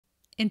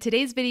In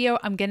today's video,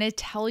 I'm going to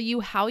tell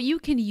you how you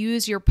can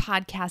use your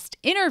podcast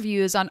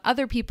interviews on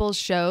other people's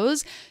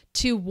shows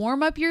to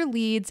warm up your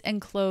leads and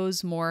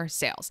close more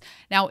sales.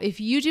 Now, if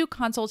you do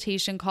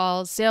consultation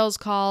calls, sales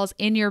calls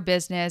in your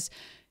business,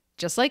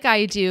 just like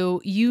I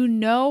do, you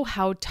know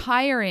how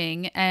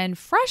tiring and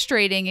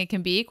frustrating it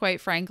can be,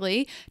 quite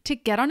frankly, to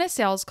get on a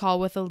sales call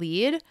with a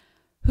lead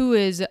who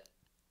is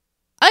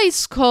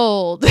ice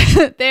cold.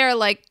 They're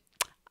like,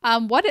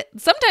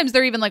 sometimes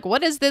they're even like,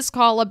 what is this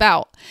call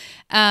about?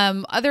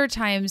 Other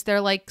times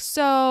they're like,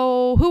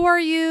 so who are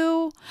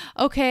you?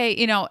 Okay.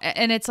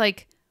 And it's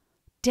like,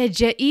 did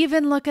you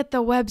even look at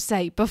the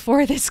website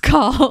before this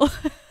call?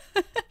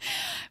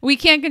 We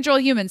can't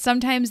control humans.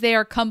 Sometimes they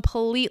are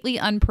completely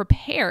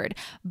unprepared,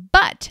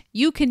 but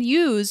you can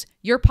use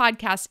your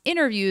podcast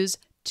interviews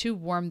to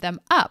warm them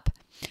up.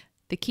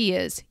 The key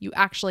is you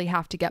actually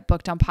have to get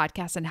booked on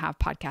podcasts and have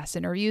podcast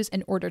interviews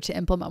in order to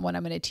implement what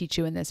I'm going to teach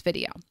you in this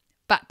video.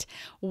 But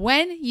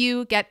when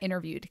you get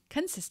interviewed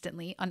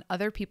consistently on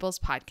other people's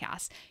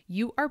podcasts,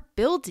 you are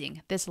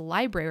building this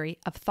library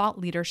of thought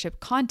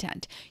leadership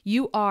content.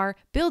 You are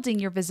building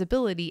your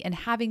visibility and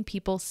having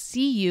people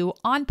see you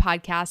on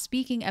podcasts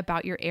speaking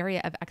about your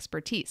area of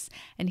expertise.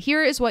 And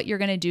here is what you're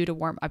going to do to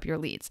warm up your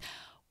leads.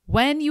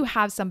 When you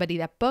have somebody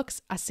that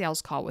books a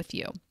sales call with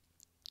you,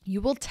 you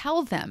will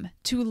tell them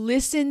to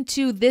listen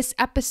to this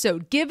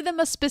episode. Give them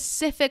a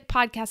specific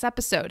podcast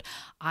episode.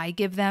 I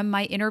give them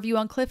my interview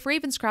on Cliff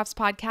Ravenscraft's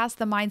podcast,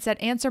 The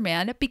Mindset Answer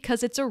Man,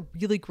 because it's a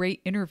really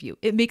great interview.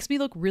 It makes me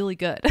look really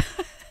good.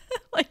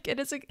 Like, it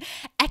is an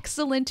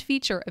excellent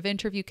feature of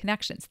Interview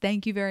Connections.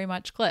 Thank you very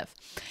much, Cliff.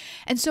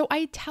 And so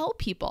I tell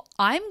people,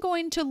 I'm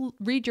going to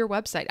read your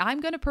website. I'm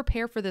going to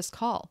prepare for this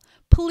call.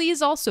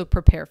 Please also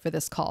prepare for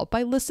this call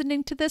by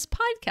listening to this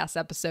podcast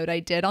episode I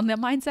did on the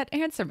Mindset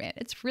Answer Man.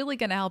 It's really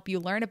going to help you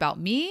learn about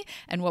me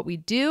and what we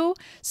do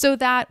so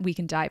that we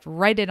can dive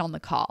right in on the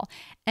call.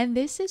 And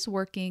this is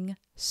working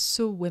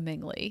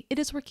swimmingly. It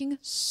is working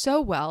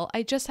so well.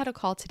 I just had a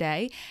call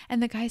today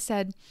and the guy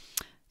said,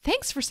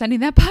 thanks for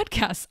sending that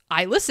podcast.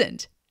 I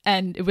listened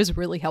and it was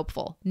really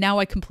helpful. Now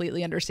I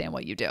completely understand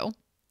what you do.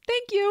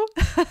 Thank you.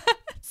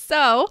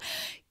 So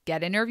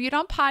get interviewed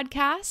on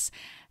podcasts.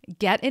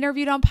 Get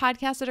interviewed on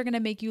podcasts that are going to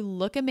make you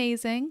look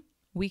amazing.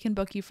 We can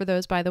book you for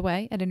those, by the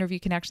way, at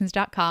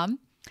interviewconnections.com.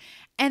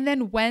 And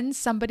then when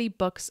somebody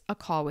books a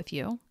call with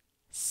you,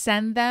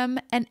 send them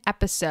an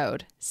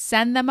episode.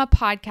 Send them a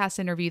podcast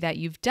interview that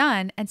you've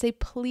done and say,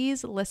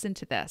 please listen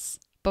to this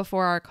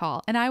before our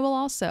call. And I will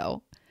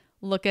also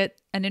look at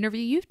an interview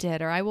you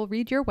did, or I will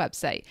read your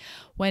website.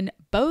 When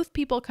both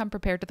people come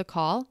prepared to the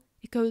call,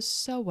 it goes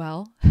so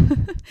well.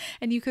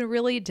 And you can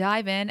really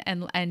dive in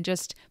and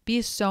just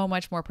be so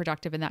much more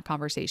productive in that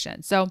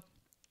conversation. So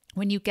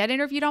when you get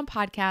interviewed on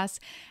podcasts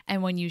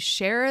and when you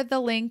share the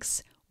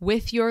links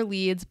with your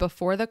leads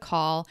before the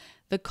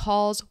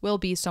calls will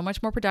be so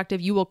much more productive.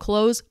 You will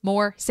close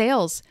more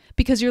sales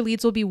because your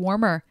leads will be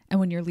warmer. And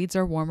when your leads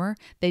are warmer,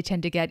 they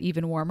tend to get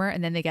even warmer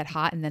and then they get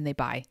hot and then they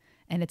buy.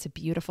 And it's a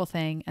beautiful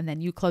thing. And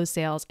then you close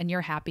sales and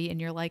you're happy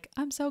and you're like,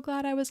 I'm so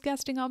glad I was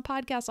guesting on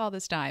podcasts all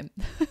this time.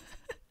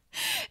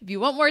 If you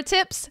want more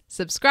tips,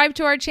 subscribe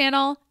to our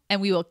channel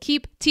and we will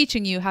keep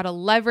teaching you how to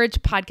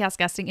leverage podcast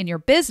guesting in your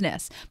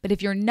business. But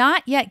if you're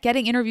not yet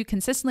getting interviewed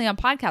consistently on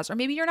podcasts, or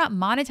maybe you're not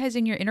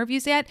monetizing your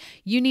interviews yet,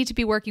 you need to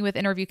be working with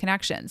Interview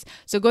Connections.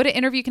 So go to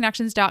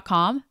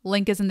interviewconnections.com,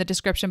 link is in the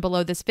description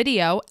below this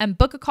video, and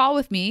book a call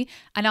with me,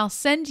 and I'll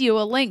send you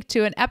a link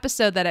to an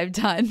episode that I've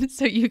done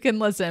so you can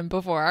listen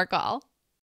before our call.